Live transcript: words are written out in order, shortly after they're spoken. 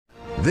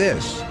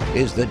This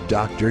is the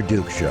Dr.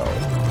 Duke Show.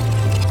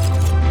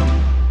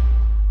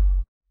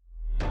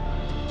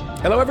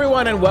 Hello,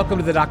 everyone, and welcome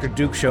to the Dr.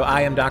 Duke Show.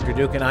 I am Dr.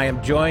 Duke, and I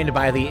am joined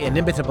by the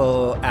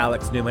inimitable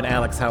Alex Newman.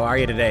 Alex, how are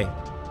you today?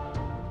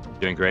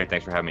 Doing great.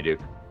 Thanks for having me, Duke.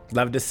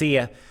 Love to see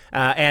you.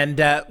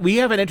 We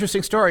have an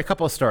interesting story, a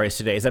couple of stories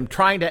today.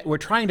 We're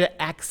trying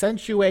to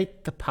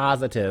accentuate the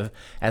positive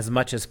as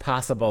much as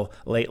possible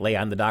lately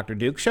on the Dr.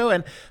 Duke Show.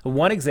 And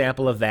one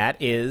example of that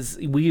is,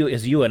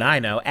 as you and I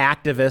know,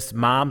 activists,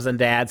 moms and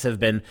dads have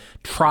been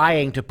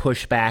trying to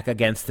push back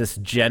against this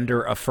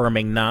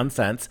gender-affirming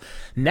nonsense.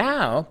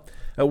 Now,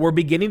 we're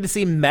beginning to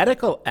see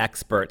medical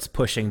experts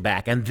pushing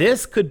back, and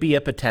this could be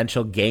a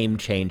potential game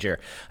changer.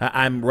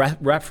 I'm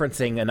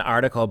referencing an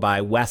article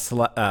by Wes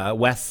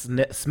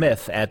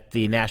Smith at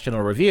the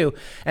National Review,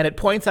 and it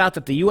points out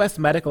that the U.S.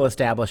 medical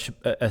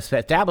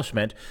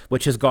establishment,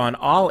 which has gone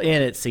all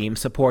in, it seems,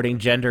 supporting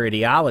gender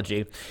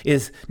ideology,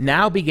 is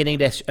now beginning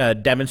to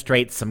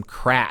demonstrate some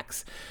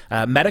cracks.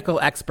 Medical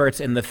experts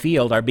in the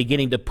field are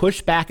beginning to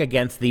push back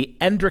against the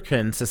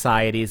Endocrine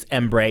Society's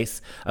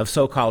embrace of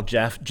so-called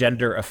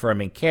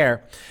gender-affirming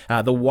care.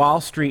 The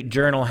Wall Street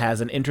Journal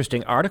has an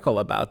interesting article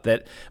about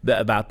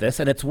this,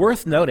 and it's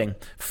worth noting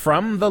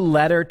from the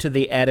letter to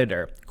the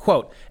editor,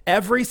 quote,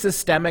 every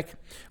systemic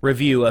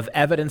review of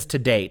evidence to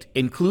date,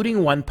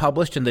 including one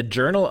published in the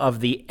Journal of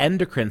the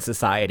Endocrine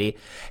Society,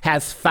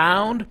 has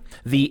found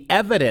the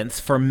evidence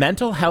for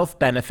mental health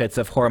benefits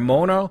of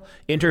hormonal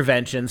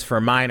interventions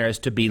for minors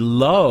to be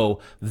low,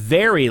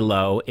 very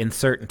low in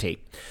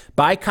certainty.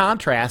 By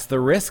contrast, the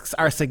risks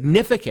are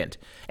significant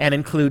and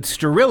include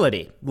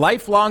sterility,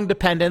 lifelong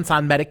dependence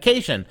on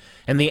medication,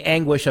 and the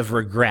anguish of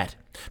regret.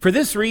 For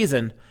this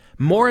reason,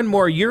 more and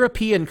more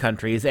European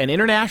countries and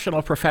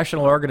international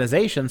professional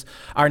organizations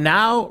are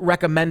now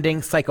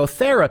recommending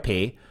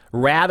psychotherapy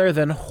rather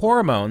than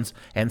hormones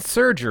and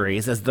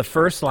surgeries as the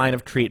first line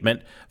of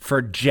treatment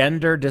for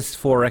gender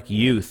dysphoric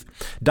youth.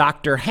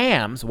 Dr.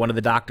 Hams, one of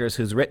the doctors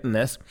who's written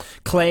this,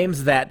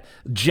 claims that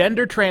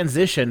gender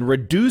transition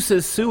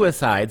reduces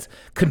suicides,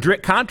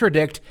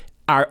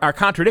 are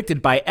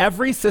contradicted by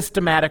every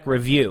systematic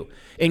review,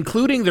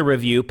 including the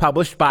review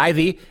published by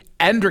the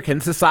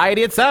Endocrine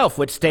Society itself,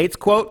 which states,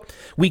 quote,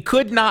 we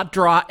could not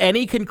draw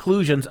any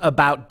conclusions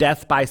about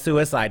death by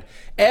suicide.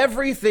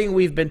 Everything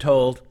we've been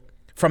told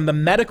from the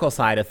medical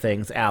side of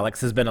things, Alex,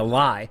 has been a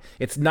lie.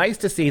 It's nice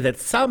to see that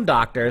some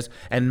doctors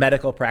and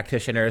medical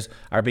practitioners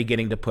are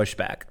beginning to push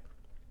back.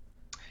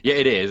 Yeah,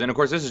 it is. And of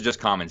course, this is just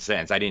common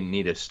sense. I didn't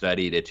need a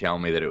study to tell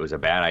me that it was a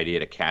bad idea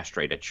to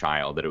castrate a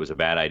child, that it was a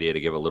bad idea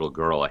to give a little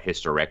girl a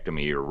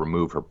hysterectomy or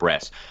remove her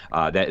breasts.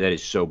 That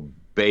is so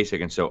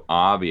basic and so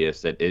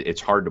obvious that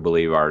it's hard to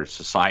believe our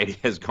society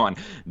has gone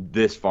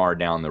this far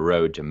down the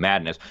road to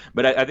madness.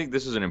 But I think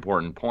this is an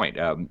important point.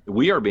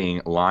 We are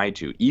being lied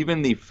to.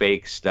 Even the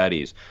fake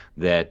studies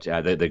that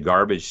the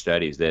garbage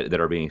studies that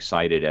are being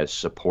cited as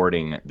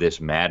supporting this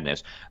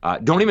madness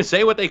don't even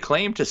say what they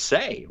claim to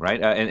say,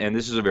 right? And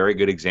this is a very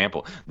good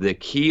example. The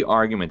key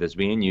argument that's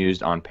being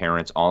used on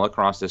parents all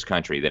across this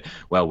country that,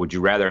 well, would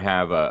you rather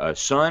have a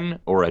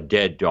son or a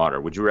dead daughter?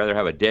 Would you rather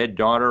have a dead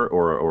daughter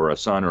or a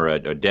son or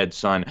a dead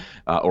son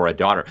or a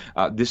daughter?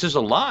 This is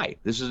a lie.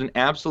 This is an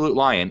absolute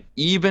lie. And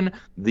even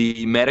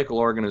the medical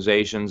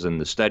organizations and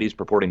the studies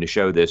purporting to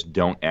show this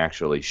don't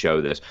actually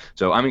show this.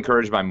 So I'm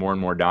encouraged by more and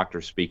more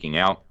doctors speaking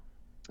out.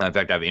 In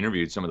fact, I've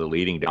interviewed some of the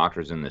leading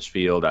doctors in this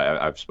field.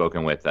 I've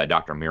spoken with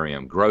Dr.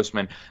 Miriam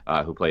Grossman,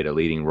 who played a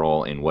leading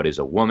role in What is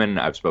a Woman?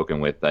 I've spoken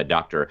with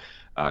Dr.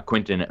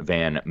 Quentin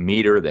Van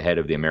Meter, the head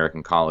of the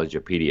American College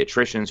of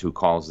Pediatricians, who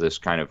calls this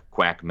kind of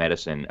quack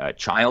medicine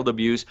child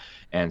abuse.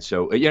 And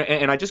so,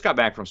 and I just got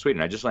back from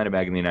Sweden. I just landed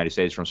back in the United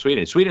States from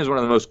Sweden. Sweden is one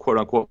of the most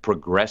quote-unquote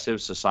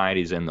progressive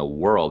societies in the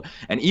world.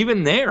 And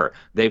even there,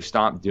 they've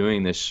stopped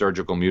doing this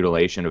surgical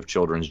mutilation of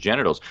children's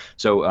genitals.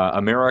 So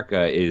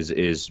America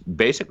is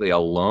basically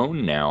alone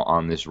now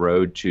on this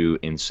road to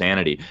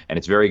insanity. And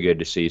it's very good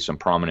to see some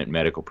prominent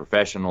medical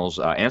professionals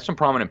and some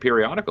prominent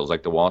periodicals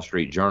like the Wall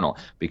Street Journal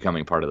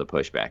becoming part of the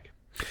pushback.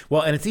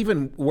 Well, and it's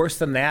even worse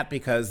than that,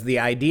 because the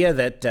idea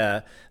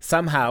that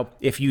somehow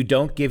if you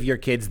don't give your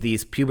kids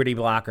these puberty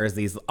blockers,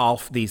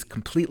 these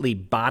completely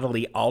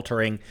bodily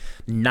altering,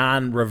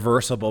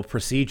 non-reversible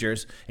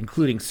procedures,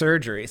 including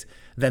surgeries,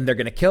 then they're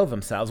going to kill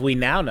themselves. We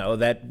now know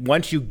that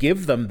once you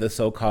give them the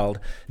so-called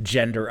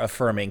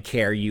gender-affirming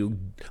care, you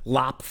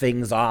lop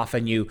things off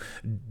and you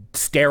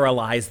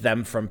sterilize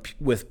them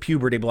with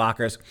puberty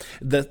blockers,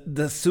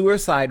 the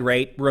suicide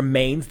rate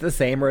remains the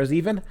same or is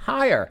even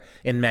higher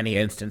in many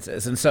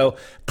instances. And so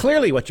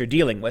clearly what you're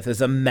dealing with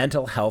is a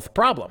mental health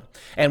problem.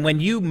 And when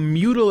you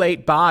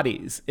mutilate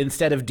bodies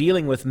instead of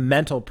dealing with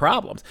mental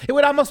problems, it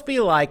would almost be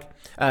like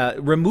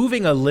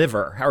removing a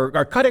liver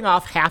or cutting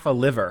off half a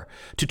liver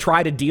to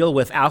try to deal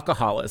with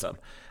alcoholism.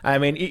 I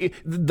mean,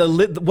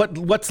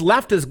 what's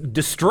left is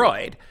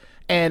destroyed.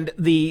 And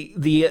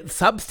the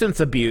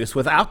substance abuse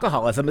with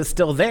alcoholism is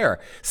still there,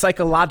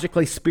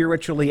 psychologically,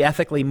 spiritually,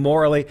 ethically,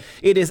 morally.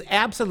 It is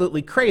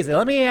absolutely crazy.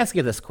 Let me ask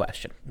you this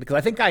question, because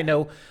I think I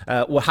know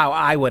how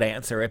I would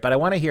answer it, but I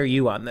want to hear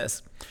you on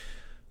this.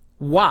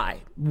 Why?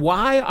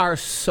 Why are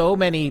so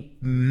many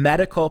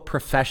medical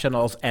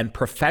professionals and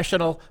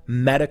professional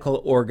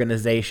medical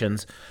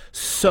organizations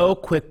so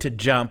quick to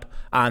jump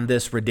on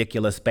this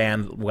ridiculous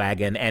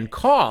bandwagon and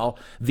call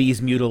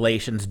these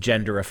mutilations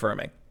gender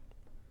affirming?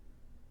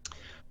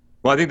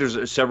 Well, I think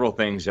there's several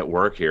things at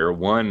work here.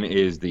 One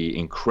is the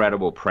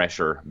incredible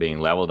pressure being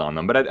leveled on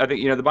them. But I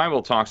think, the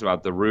Bible talks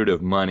about the root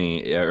of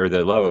money, or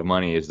the love of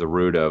money is the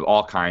root of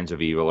all kinds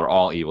of evil, or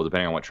all evil,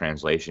 depending on what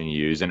translation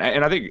you use. And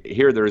I think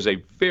here there is a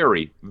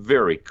very,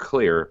 very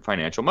clear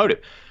financial motive.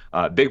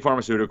 Big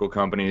pharmaceutical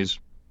companies,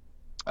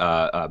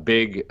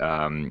 big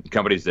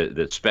companies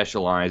that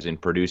specialize in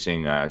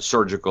producing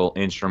surgical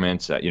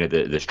instruments.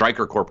 The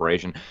Stryker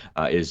Corporation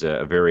is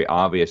a very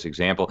obvious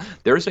example.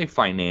 There's a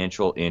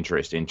financial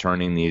interest in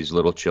turning these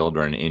little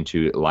children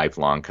into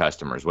lifelong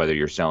customers, whether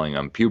you're selling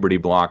them puberty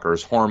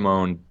blockers,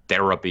 hormone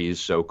therapies,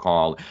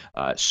 so-called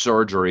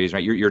surgeries,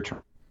 right? You're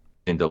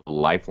into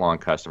lifelong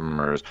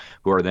customers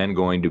who are then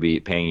going to be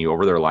paying you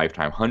over their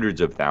lifetime hundreds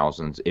of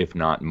thousands, if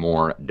not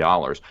more,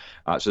 dollars.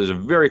 So there's a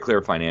very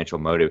clear financial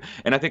motive.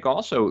 And I think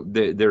also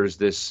there's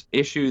this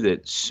issue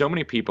that so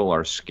many people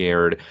are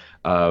scared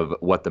of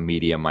what the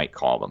media might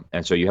call them.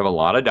 And so you have a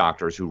lot of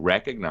doctors who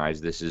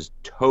recognize this is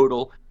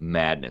total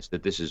madness,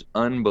 that this is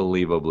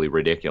unbelievably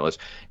ridiculous.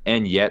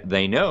 And yet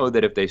they know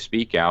that if they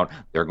speak out,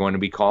 they're going to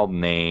be called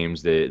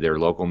names. Their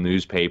local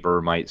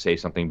newspaper might say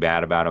something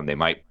bad about them. They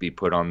might be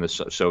put on the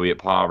Soviet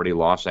Poverty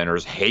Law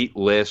Center's hate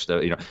list.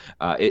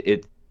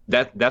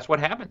 That's what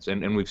happens.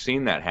 And we've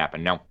seen that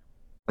happen. Now,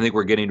 I think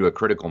we're getting to a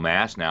critical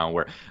mass now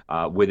where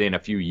within a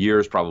few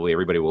years, probably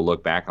everybody will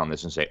look back on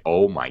this and say,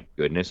 oh, my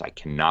goodness, I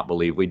cannot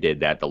believe we did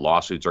that. The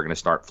lawsuits are going to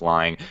start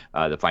flying.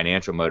 The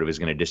financial motive is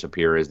going to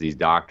disappear as these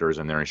doctors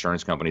and their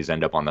insurance companies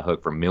end up on the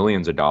hook for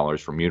millions of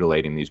dollars for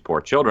mutilating these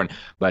poor children.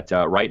 But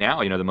right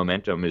now, the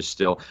momentum is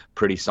still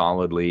pretty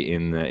solidly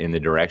in the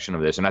direction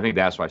of this. And I think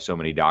that's why so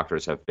many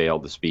doctors have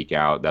failed to speak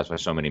out. That's why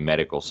so many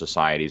medical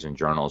societies and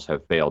journals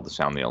have failed to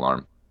sound the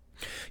alarm.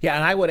 Yeah,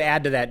 and I would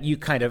add to that, you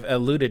kind of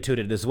alluded to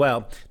it as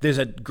well. There's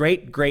a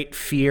great, great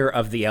fear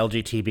of the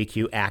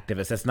LGBTQ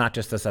activists. It's not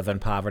just the Southern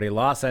Poverty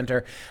Law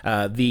Center.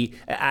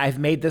 I've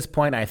made this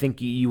point, I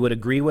think you would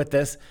agree with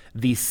this.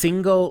 The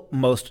single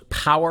most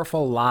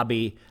powerful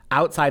lobby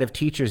outside of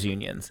teachers'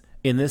 unions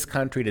in this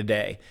country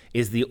today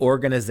is the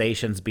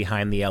organizations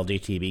behind the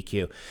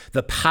LGBTQ.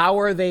 The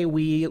power they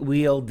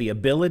wield, the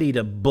ability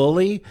to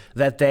bully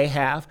that they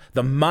have,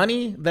 the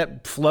money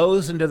that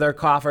flows into their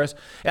coffers.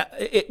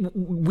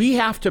 We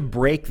have to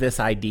break this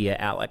idea,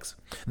 Alex,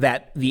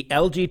 that the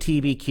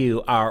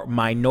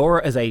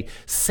LGBTQ is a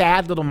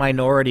sad little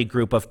minority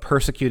group of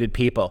persecuted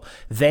people.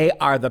 They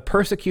are the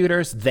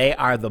persecutors. They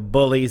are the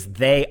bullies.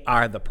 They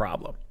are the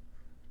problem.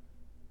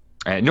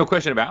 No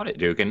question about it,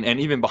 Duke. And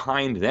even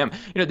behind them,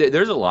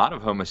 there's a lot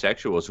of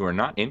homosexuals who are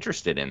not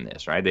interested in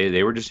this, right?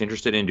 They were just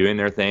interested in doing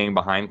their thing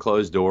behind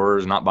closed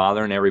doors, not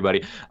bothering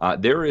everybody.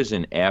 There is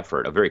an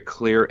effort, a very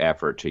clear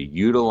effort to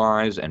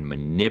utilize and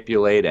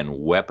manipulate and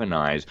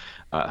weaponize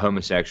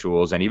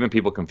homosexuals and even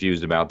people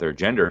confused about their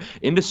gender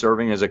into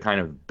serving as a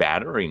kind of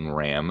battering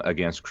ram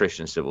against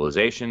Christian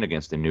civilization,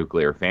 against the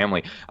nuclear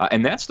family.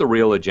 And that's the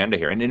real agenda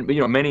here. And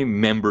many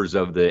members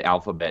of the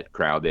alphabet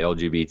crowd, the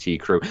LGBT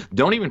crew,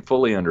 don't even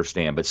fully understand,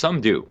 but some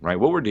do, right?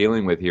 What we're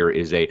dealing with here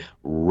is a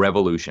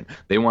revolution.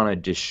 They want to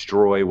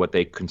destroy what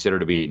they consider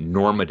to be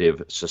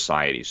normative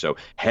society. So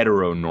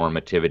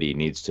heteronormativity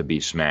needs to be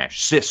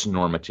smashed. Cis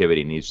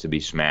normativity needs to be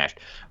smashed.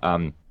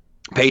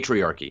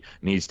 Patriarchy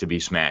needs to be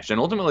smashed, and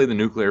ultimately the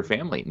nuclear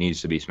family needs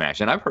to be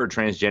smashed. And I've heard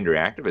transgender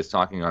activists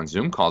talking on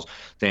Zoom calls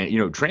saying,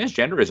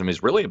 transgenderism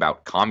is really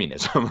about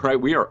communism, right?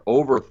 We are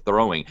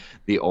overthrowing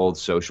the old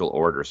social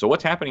order. So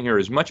what's happening here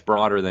is much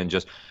broader than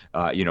just,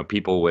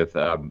 people with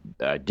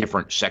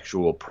different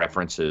sexual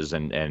preferences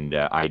and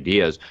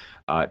ideas.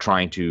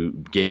 Trying to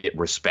get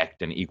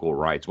respect and equal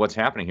rights. What's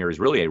happening here is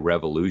really a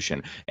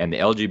revolution, and the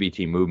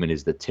LGBT movement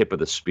is the tip of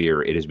the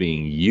spear. It is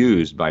being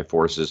used by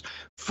forces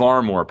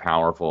far more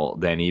powerful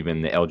than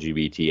even the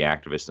LGBT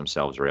activists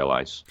themselves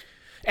realize.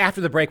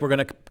 After the break, we're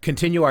going to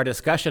continue our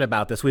discussion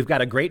about this. We've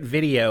got a great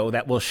video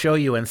that will show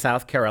you in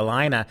South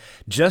Carolina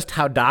just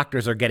how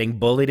doctors are getting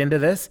bullied into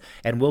this,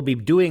 and we'll be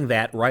doing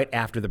that right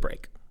after the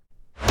break.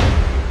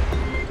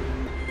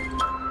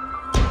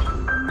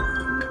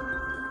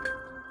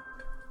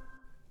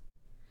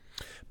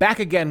 Back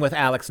again with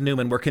Alex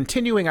Newman. We're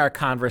continuing our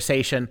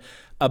conversation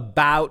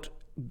about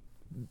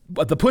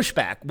the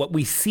pushback. What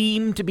we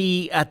seem to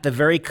be at the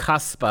very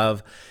cusp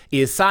of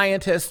is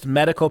scientists,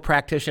 medical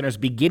practitioners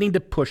beginning to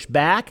push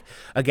back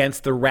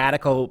against the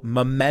radical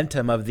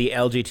momentum of the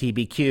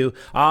LGBTQ.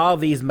 All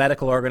these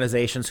medical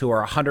organizations who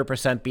are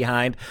 100%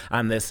 behind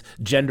on this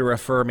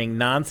gender-affirming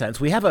nonsense.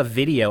 We have a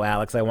video,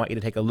 Alex, I want you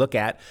to take a look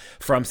at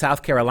from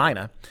South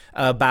Carolina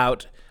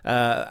about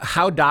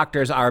how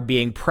doctors are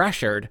being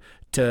pressured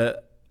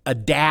to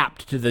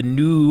adapt to the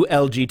new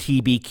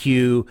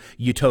LGBTQ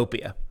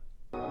utopia.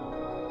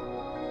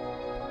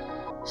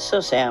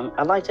 So, Sam,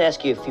 I'd like to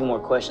ask you a few more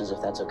questions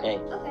if that's okay.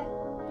 Okay.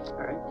 All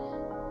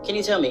right. Can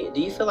you tell me, do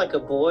you feel like a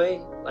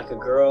boy like a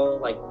girl,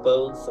 like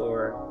both,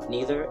 or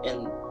neither?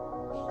 And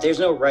there's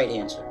no right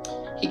answer.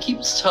 He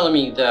keeps telling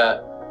me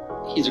that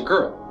he's a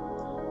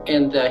girl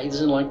and that he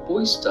doesn't like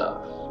boy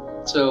stuff.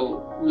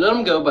 So we let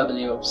him go by the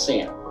name of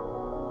Sam,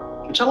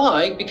 which I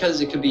like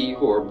because it could be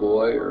for a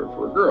boy or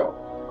for a girl.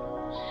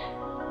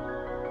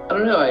 I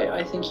don't know,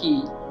 I think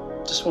he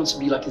just wants to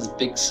be like his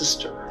big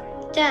sister.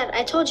 Dad,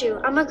 I told you,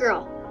 I'm a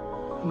girl.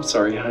 I'm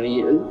sorry,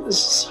 honey.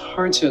 This is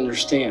hard to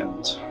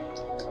understand.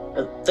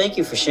 Thank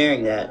you for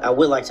sharing that. I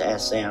would like to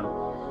ask Sam.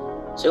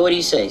 So what do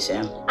you say,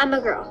 Sam? I'm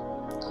a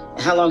girl.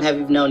 How long have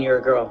you known you're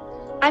a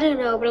girl? I don't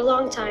know, but a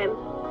long time.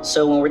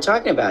 So when we're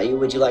talking about you,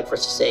 would you like for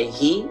us to say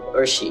he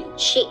or she?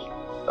 She.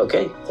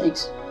 Okay,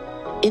 thanks.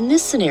 In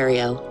this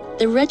scenario,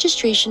 the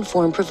registration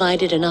form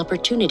provided an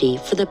opportunity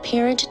for the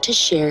parent to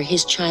share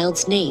his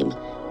child's name,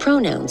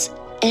 pronouns,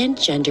 and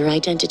gender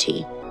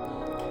identity.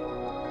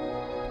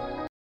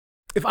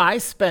 If I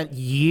spent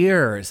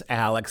years,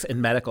 Alex,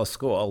 in medical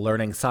school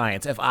learning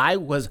science, if I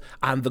was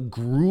on the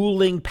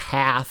grueling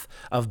path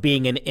of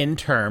being an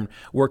intern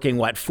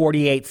working,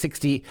 48,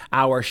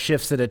 60-hour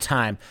shifts at a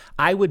time,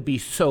 I would be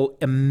so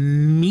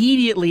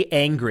immediately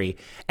angry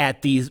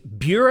at these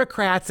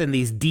bureaucrats and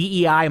these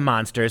DEI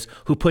monsters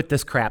who put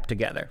this crap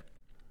together.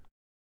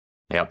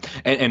 Yeah,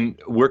 and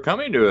we're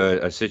coming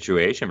to a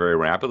situation very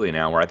rapidly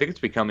now where I think it's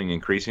becoming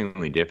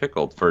increasingly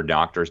difficult for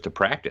doctors to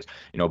practice.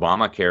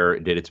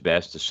 Obamacare did its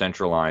best to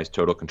centralize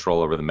total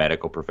control over the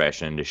medical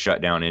profession, to shut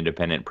down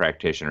independent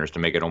practitioners, to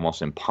make it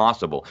almost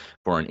impossible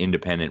for an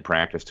independent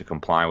practice to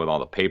comply with all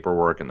the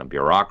paperwork and the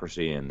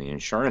bureaucracy and the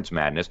insurance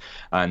madness.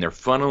 And they're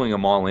funneling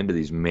them all into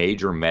these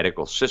major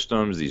medical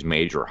systems, these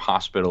major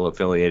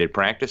hospital-affiliated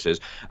practices,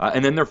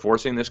 and then they're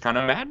forcing this kind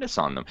of madness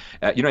on them.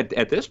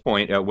 At this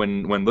point,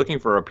 when looking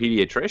for a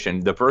pediatrician,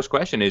 the first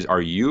question is,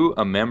 are you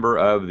a member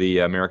of the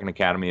American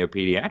Academy of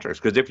Pediatrics?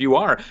 Because if you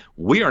are,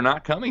 we are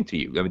not coming to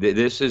you. I mean,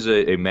 this is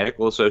a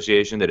medical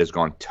association that has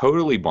gone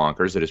totally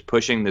bonkers, that is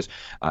pushing this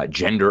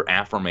gender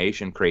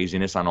affirmation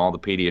craziness on all the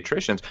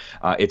pediatricians.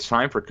 It's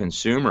time for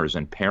consumers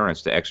and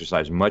parents to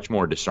exercise much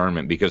more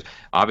discernment, because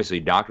obviously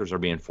doctors are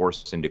being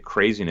forced into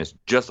craziness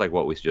just like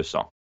what we just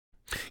saw.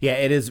 Yeah,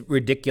 it is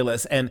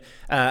ridiculous. And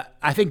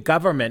I think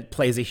government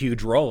plays a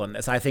huge role in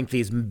this. I think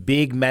these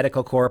big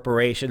medical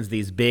corporations,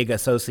 these big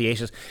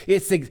associations,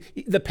 it's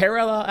the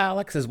parallel,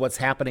 Alex, is what's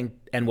happening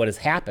and what has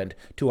happened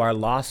to our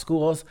law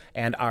schools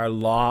and our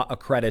law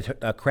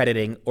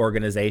accrediting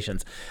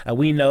organizations.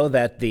 We know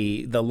that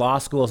the law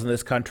schools in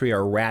this country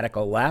are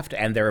radical left,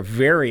 and they're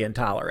very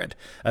intolerant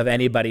of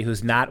anybody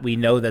who's not. We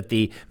know that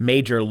the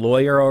major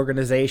lawyer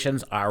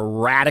organizations are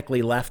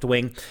radically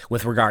left-wing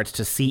with regards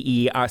to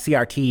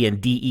CRT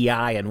and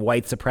DEI and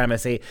white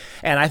supremacy.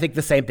 And I think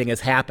the same thing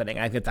is happening.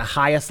 I think at the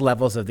highest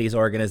levels of these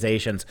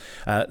organizations,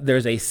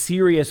 there's a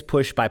serious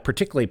push by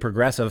particularly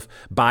progressive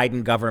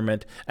Biden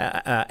government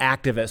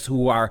activists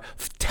who are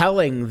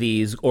telling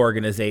these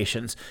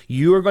organizations,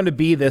 you are going to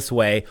be this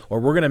way, or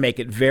we're going to make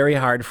it very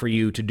hard for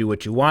you to do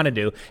what you want to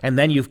do. And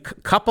then you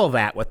couple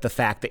that with the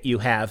fact that you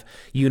have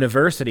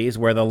universities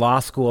where the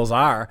law schools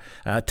are,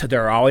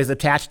 they're always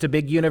attached to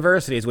big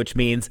universities, which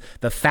means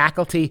the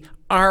faculty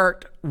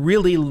aren't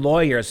really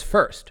lawyers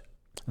first.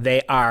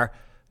 They are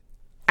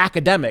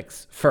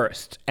academics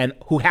first, and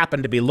who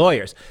happen to be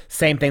lawyers.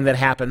 Same thing that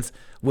happens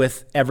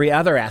with every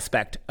other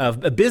aspect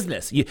of a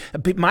business.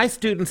 My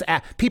students,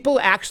 people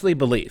actually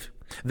believe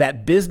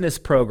that business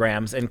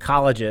programs in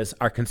colleges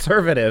are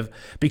conservative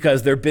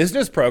because they're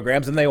business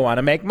programs and they want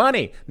to make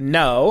money.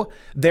 No,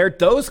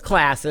 those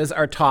classes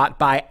are taught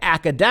by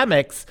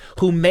academics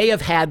who may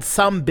have had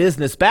some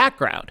business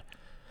background,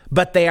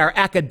 but they are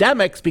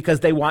academics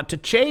because they want to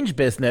change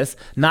business,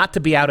 not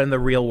to be out in the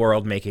real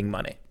world making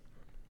money.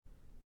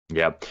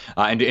 Yeah,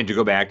 and to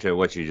go back to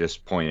what you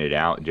just pointed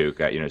out,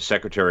 Duke,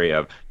 Secretary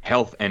of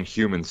Health and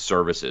Human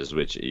Services,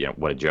 which,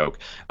 what a joke,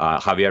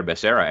 Javier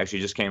Becerra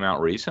actually just came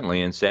out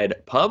recently and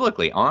said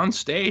publicly on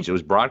stage, it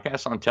was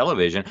broadcast on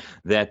television,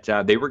 that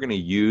they were going to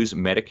use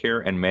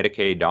Medicare and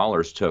Medicaid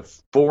dollars to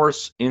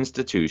force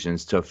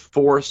institutions, to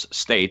force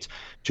states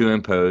to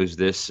impose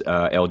this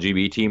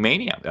LGBT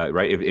mania,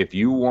 right? If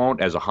you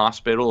won't, as a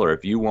hospital, or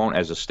if you won't,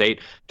 as a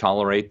state,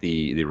 tolerate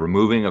the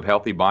removing of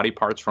healthy body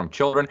parts from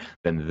children,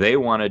 then they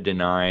want to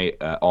deny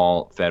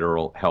all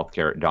federal health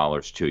care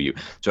dollars to you.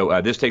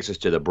 So this takes us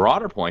to the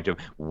broader point of,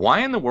 why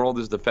in the world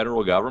is the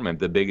federal government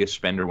the biggest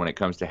spender when it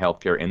comes to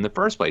health care in the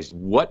first place?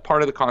 What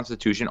part of the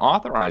Constitution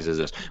authorizes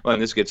this? Well,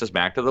 and this gets us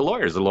back to the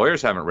lawyers. The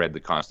lawyers haven't read the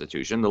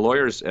Constitution. The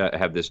lawyers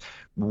have this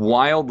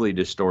wildly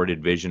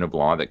distorted vision of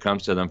law that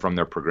comes to them from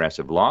their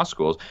progressive law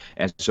schools.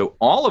 And so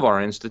all of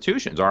our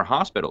institutions, our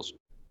hospitals,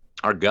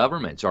 our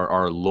governments,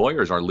 our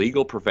lawyers, our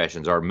legal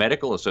professions, our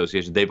medical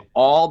associations, they've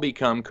all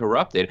become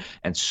corrupted.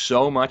 And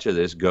so much of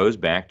this goes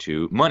back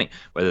to money,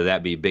 whether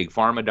that be big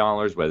pharma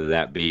dollars, whether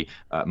that be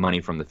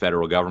money from the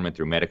federal government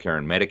through Medicare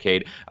and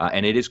Medicaid.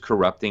 And it is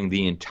corrupting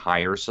the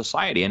entire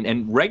society.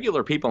 And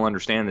regular people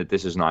understand that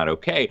this is not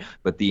okay,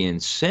 but the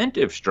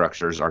incentive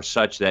structures are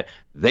such that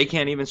they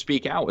can't even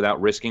speak out without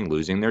risking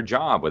losing their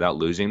job, without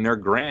losing their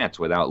grants,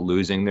 without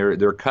losing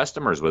their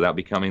customers, without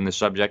becoming the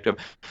subject of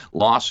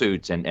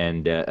lawsuits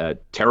and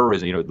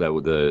terrorism,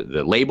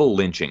 the label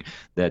lynching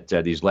that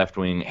these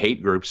left-wing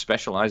hate groups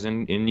specialize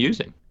in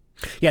using.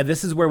 Yeah,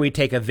 this is where we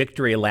take a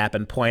victory lap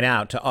and point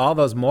out to all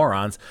those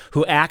morons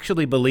who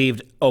actually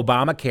believed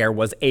Obamacare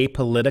was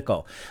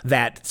apolitical,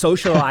 that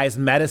socialized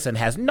medicine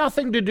has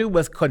nothing to do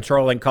with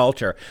controlling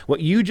culture.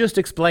 What you just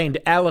explained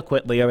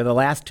eloquently over the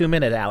last 2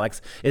 minutes,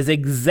 Alex, is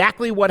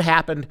exactly what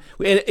happened.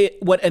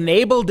 What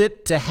enabled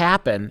it to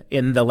happen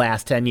in the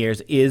last 10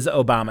 years is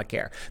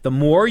Obamacare. The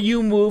more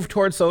you move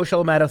towards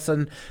socialized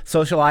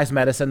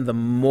medicine, the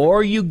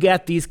more you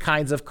get these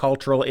kinds of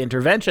cultural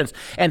interventions.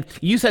 And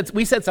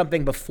we said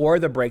something before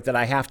the break that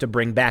I have to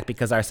bring back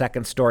because our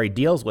second story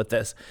deals with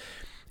this.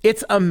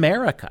 It's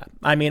America.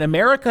 I mean,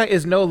 America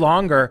is no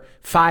longer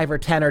 5 or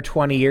 10 or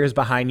 20 years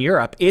behind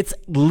Europe. It's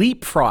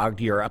leapfrogged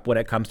Europe when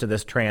it comes to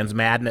this trans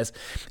madness.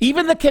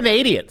 Even the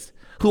Canadians,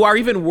 who are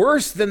even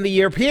worse than the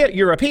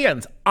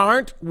Europeans,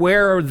 aren't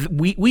where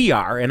we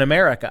are in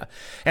America.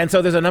 And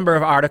so there's a number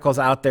of articles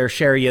out there.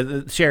 Share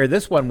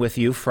this one with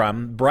you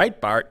from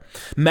Breitbart.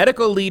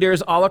 Medical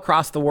leaders all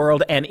across the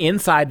world and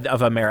inside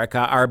of America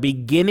are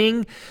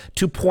beginning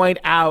to point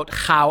out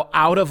how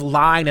out of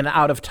line and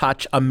out of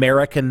touch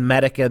American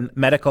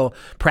medical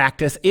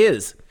practice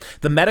is.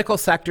 The medical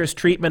sector's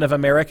treatment of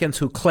Americans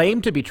who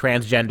claim to be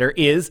transgender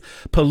is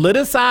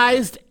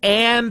politicized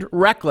and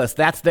reckless.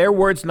 That's their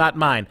words, not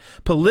mine.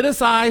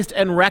 Politicized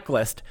and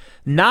reckless,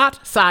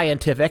 not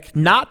scientific,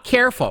 not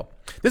careful.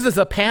 This is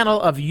a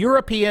panel of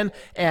European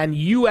and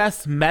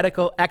U.S.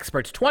 medical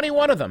experts,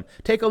 21 of them.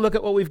 Take a look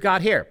at what we've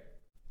got here.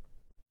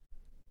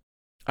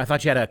 I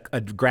thought you had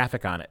a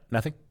graphic on it.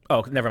 Nothing?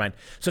 Oh, never mind.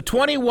 So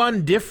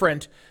 21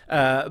 different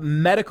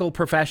medical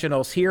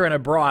professionals here and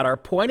abroad are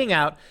pointing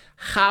out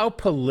how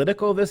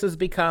political this has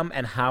become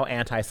and how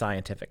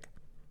anti-scientific.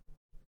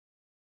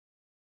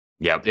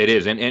 Yeah, it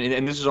is.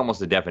 And this is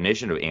almost the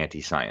definition of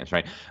anti-science,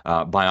 right?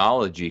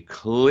 Biology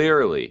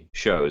clearly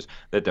shows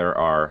that there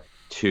are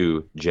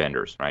two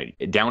genders, right?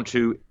 Down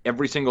to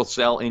every single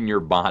cell in your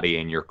body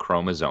and your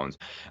chromosomes.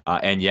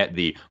 And yet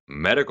the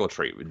medical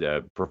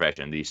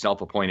profession, the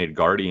self-appointed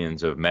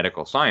guardians of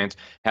medical science,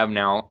 have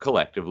now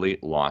collectively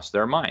lost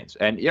their minds.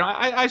 And,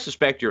 I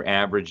suspect your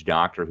average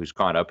doctor who's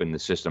caught up in the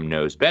system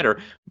knows better.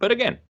 But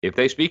again, if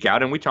they speak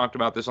out, and we talked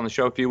about this on the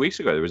show a few weeks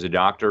ago, there was a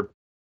doctor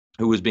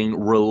who was being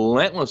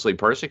relentlessly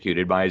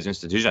persecuted by his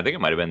institution. I think it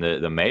might have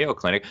been the Mayo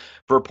Clinic,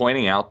 for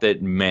pointing out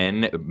that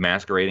men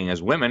masquerading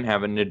as women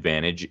have an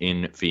advantage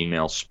in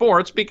female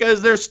sports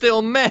because they're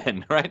still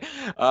men, right?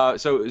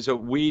 So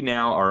we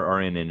now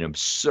are in an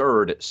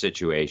absurd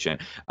situation.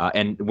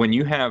 And when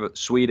you have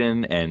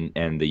Sweden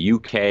and the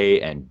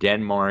UK and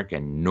Denmark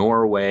and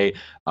Norway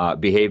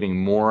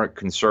behaving more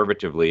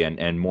conservatively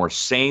and more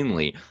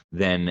sanely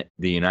than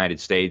the United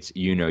States,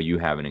 you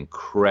have an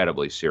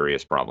incredibly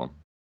serious problem.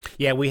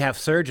 Yeah, we have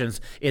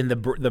surgeons in the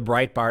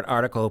Breitbart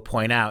article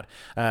point out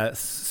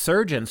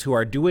surgeons who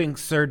are doing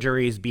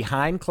surgeries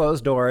behind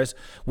closed doors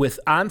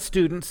on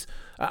students,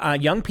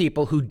 young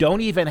people who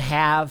don't even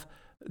have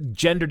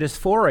gender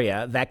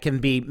dysphoria that can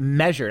be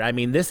measured. I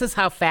mean, this is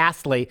how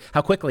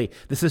quickly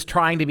this is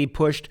trying to be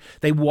pushed.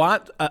 They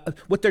want,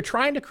 what they're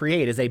trying to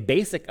create is a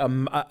basic,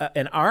 an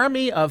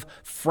army of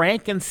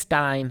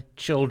Frankenstein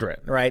children,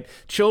 right?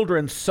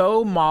 Children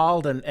so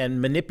mauled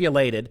and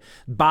manipulated,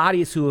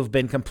 bodies who have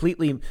been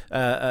completely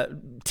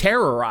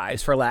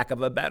terrorized, for lack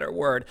of a better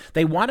word.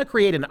 They want to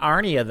create an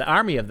army of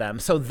them.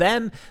 So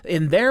then,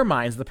 in their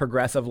minds, the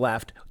progressive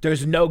left,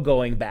 there's no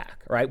going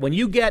back, right? When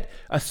you get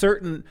a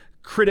certain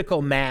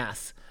critical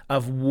mass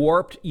of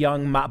warped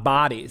young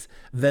bodies,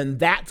 then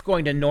that's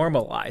going to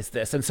normalize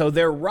this. And so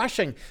they're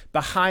rushing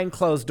behind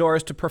closed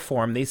doors to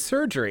perform these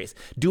surgeries.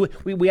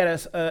 We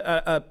had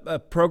a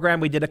program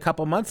we did about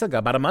a month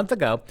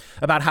ago,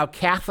 about how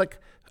Catholic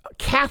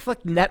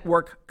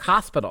network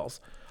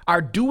hospitals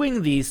are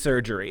doing these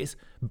surgeries,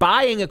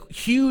 buying a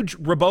huge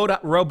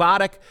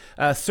robotic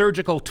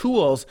surgical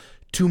tools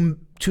to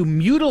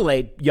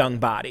mutilate young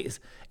bodies,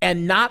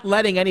 and not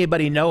letting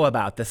anybody know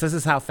about this. This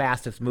is how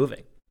fast it's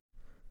moving.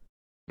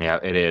 Yeah,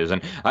 it is.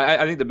 And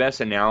I think the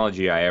best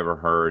analogy I ever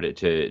heard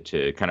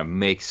to kind of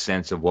make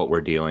sense of what we're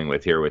dealing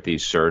with here with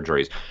these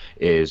surgeries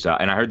is,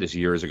 and I heard this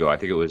years ago, I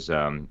think it was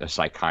a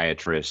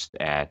psychiatrist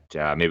at,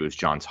 maybe it was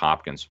Johns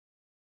Hopkins.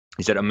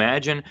 He said,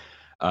 imagine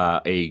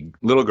a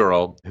little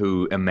girl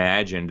who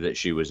imagined that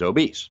she was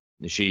obese.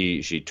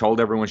 She told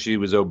everyone she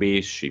was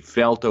obese. She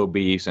felt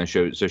obese, and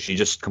so she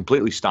just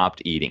completely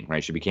stopped eating.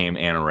 Right? She became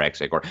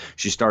anorexic, or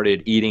she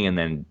started eating and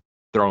then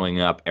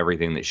throwing up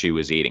everything that she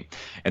was eating.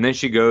 And then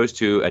she goes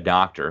to a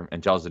doctor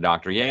and tells the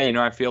doctor,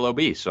 yeah, I feel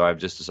obese, so I've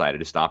just decided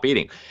to stop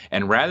eating.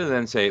 And rather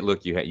than say,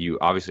 look, you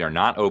obviously are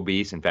not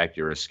obese, in fact,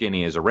 you're as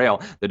skinny as a rail,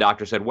 the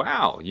doctor said,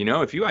 wow,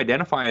 if you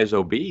identify as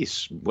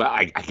obese, well,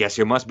 I guess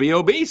you must be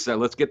obese. So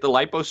let's get the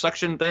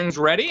liposuction things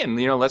ready, and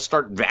let's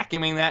start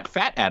vacuuming that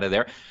fat out of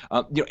there.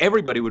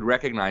 Everybody would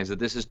recognize that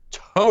this is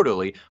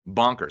totally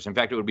bonkers. In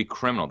fact, it would be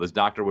criminal. This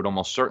doctor would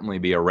almost certainly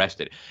be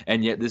arrested.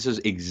 And yet this is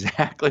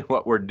exactly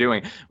what we're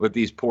doing with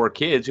these poor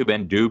kids who've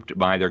been duped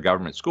by their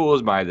government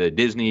schools, by the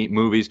Disney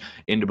movies,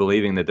 into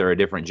believing that they're a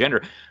different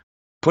gender.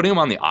 Putting them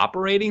on the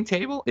operating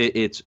table,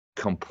 it's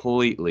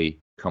completely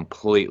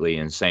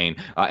insane.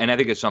 And I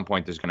think at some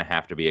point there's going to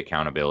have to be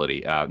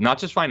accountability, not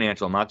just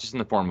financial, not just in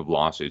the form of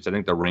lawsuits. I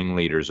think the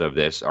ringleaders of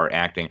this are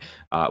acting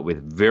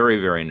with very,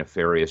 very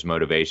nefarious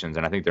motivations,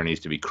 and I think there needs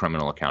to be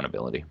criminal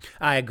accountability.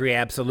 I agree,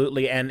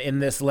 absolutely. And in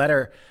this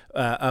letter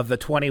of the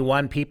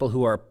 21 people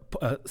who are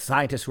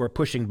scientists who are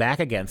pushing back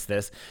against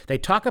this, they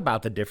talk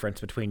about the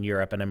difference between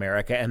Europe and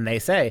America, and they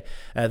say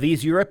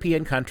these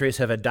European countries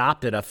have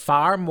adopted a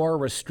far more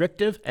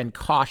restrictive and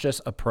cautious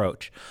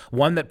approach,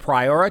 one that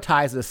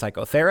prioritizes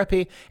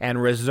psychotherapy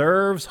and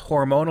reserves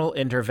hormonal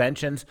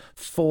interventions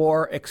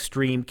for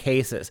extreme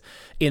cases.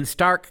 In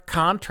stark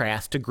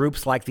contrast to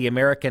groups like the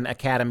American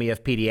Academy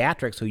of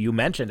Pediatrics, who you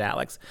mentioned,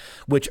 Alex,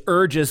 which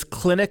urges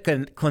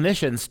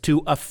clinicians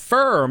to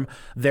affirm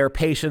their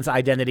patient's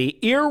identity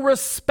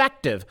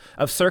irrespective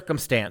of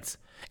circumstance,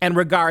 and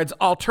regards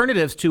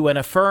alternatives to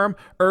an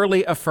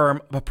early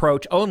affirm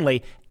approach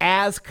only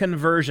as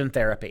conversion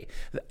therapy.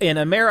 In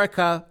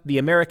America, the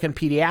American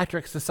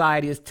Pediatric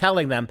Society is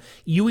telling them,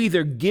 you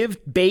either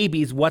give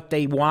babies what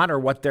they want or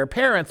what their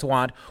parents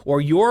want, or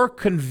you're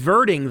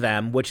converting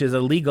them, which is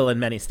illegal in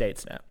many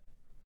states now.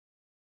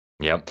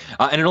 Yep.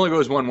 And it only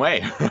goes one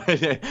way.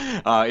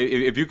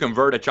 If you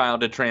convert a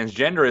child to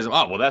transgenderism,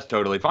 oh, well, that's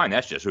totally fine.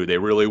 That's just who they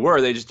really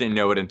were. They just didn't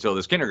know it until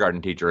this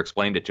kindergarten teacher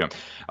explained it to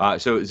them.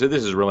 So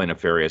this is really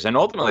nefarious. And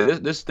ultimately,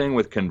 this thing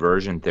with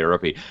conversion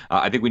therapy,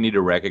 I think we need to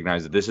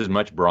recognize that this is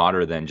much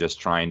broader than just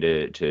trying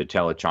to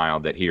tell a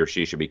child that he or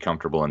she should be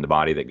comfortable in the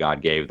body that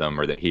God gave them,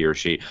 or that he or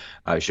she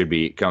should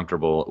be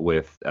comfortable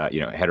with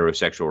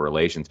heterosexual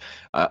relations.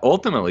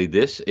 Ultimately,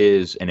 this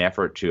is an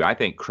effort to, I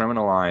think,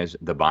 criminalize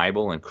the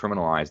Bible and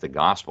criminalize the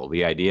gospel,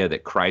 the idea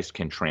that Christ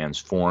can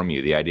transform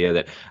you, the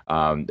idea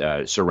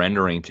that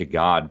surrendering to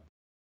God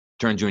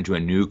turns you into a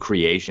new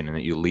creation, and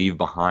that you leave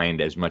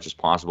behind as much as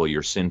possible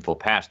your sinful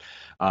past.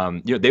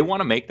 They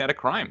want to make that a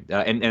crime,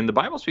 and the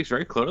Bible speaks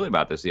very clearly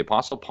about this. The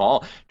Apostle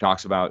Paul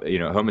talks about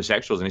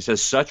homosexuals, and he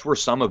says, "Such were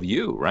some of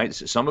you." Right?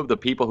 Some of the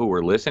people who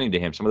were listening to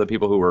him, some of the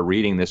people who were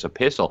reading this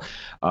epistle,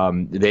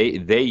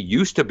 they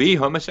used to be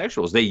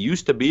homosexuals. They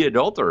used to be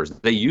adulterers.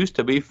 They used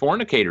to be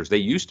fornicators. They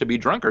used to be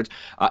drunkards,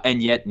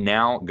 and yet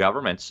now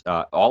governments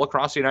all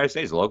across the United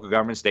States, local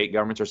governments, state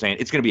governments, are saying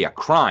it's going to be a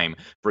crime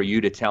for you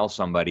to tell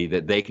somebody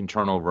that they can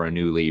turn over a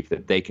new leaf,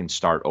 that they can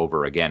start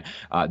over again.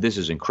 This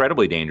is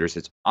incredibly dangerous.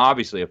 It's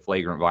obviously a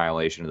flagrant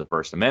violation of the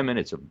First Amendment.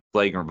 It's a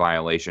flagrant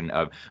violation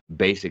of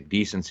basic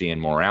decency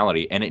and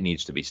morality, and it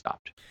needs to be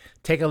stopped.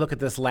 Take a look at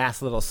this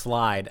last little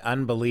slide.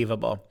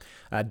 Unbelievable.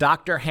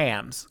 Dr.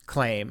 Ham's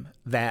claim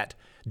that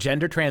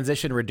gender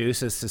transition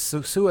reduces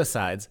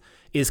suicides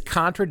is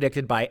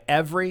contradicted by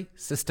every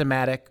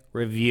systematic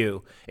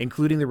review,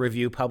 including the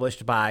review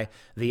published by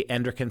the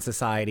Endocrine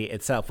Society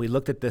itself. We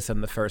looked at this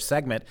in the first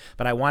segment,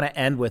 but I want to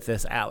end with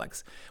this,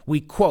 Alex. We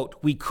quote,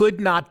 "We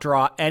could not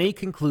draw any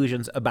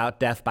conclusions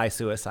about death by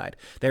suicide.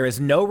 There is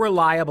no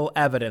reliable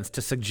evidence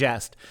to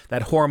suggest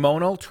that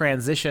hormonal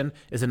transition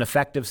is an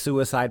effective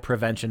suicide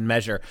prevention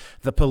measure.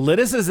 The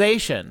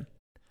politicization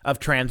of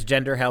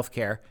transgender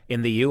healthcare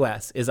in the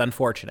U.S. is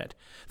unfortunate.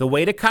 The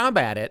way to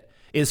combat it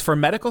is for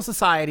medical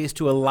societies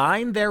to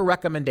align their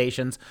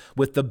recommendations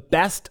with the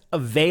best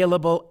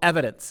available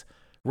evidence,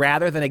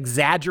 rather than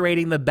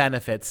exaggerating the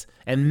benefits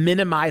and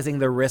minimizing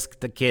the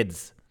risk to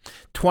kids."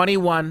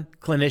 21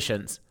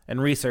 clinicians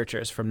and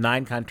researchers from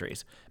 9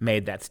 countries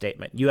made that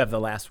statement. You have the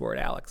last word,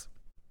 Alex.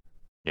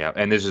 Yeah,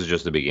 and this is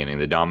just the beginning.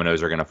 The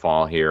dominoes are going to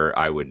fall here.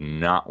 I would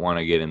not want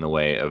to get in the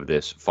way of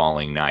this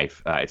falling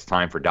knife. It's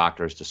time for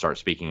doctors to start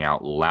speaking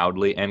out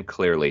loudly and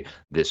clearly.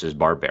 This is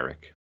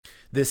barbaric.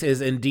 This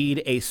is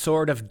indeed a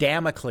sword of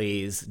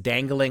Damocles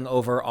dangling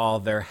over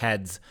all their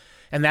heads.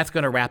 And that's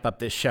going to wrap up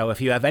this show.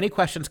 If you have any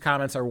questions,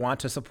 comments, or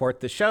want to support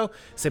the show,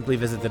 simply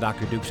visit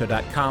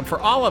thedrdukeshow.com. For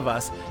all of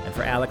us, and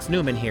for Alex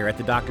Newman here at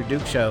The Dr.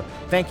 Duke Show,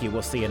 thank you.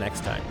 We'll see you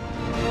next time.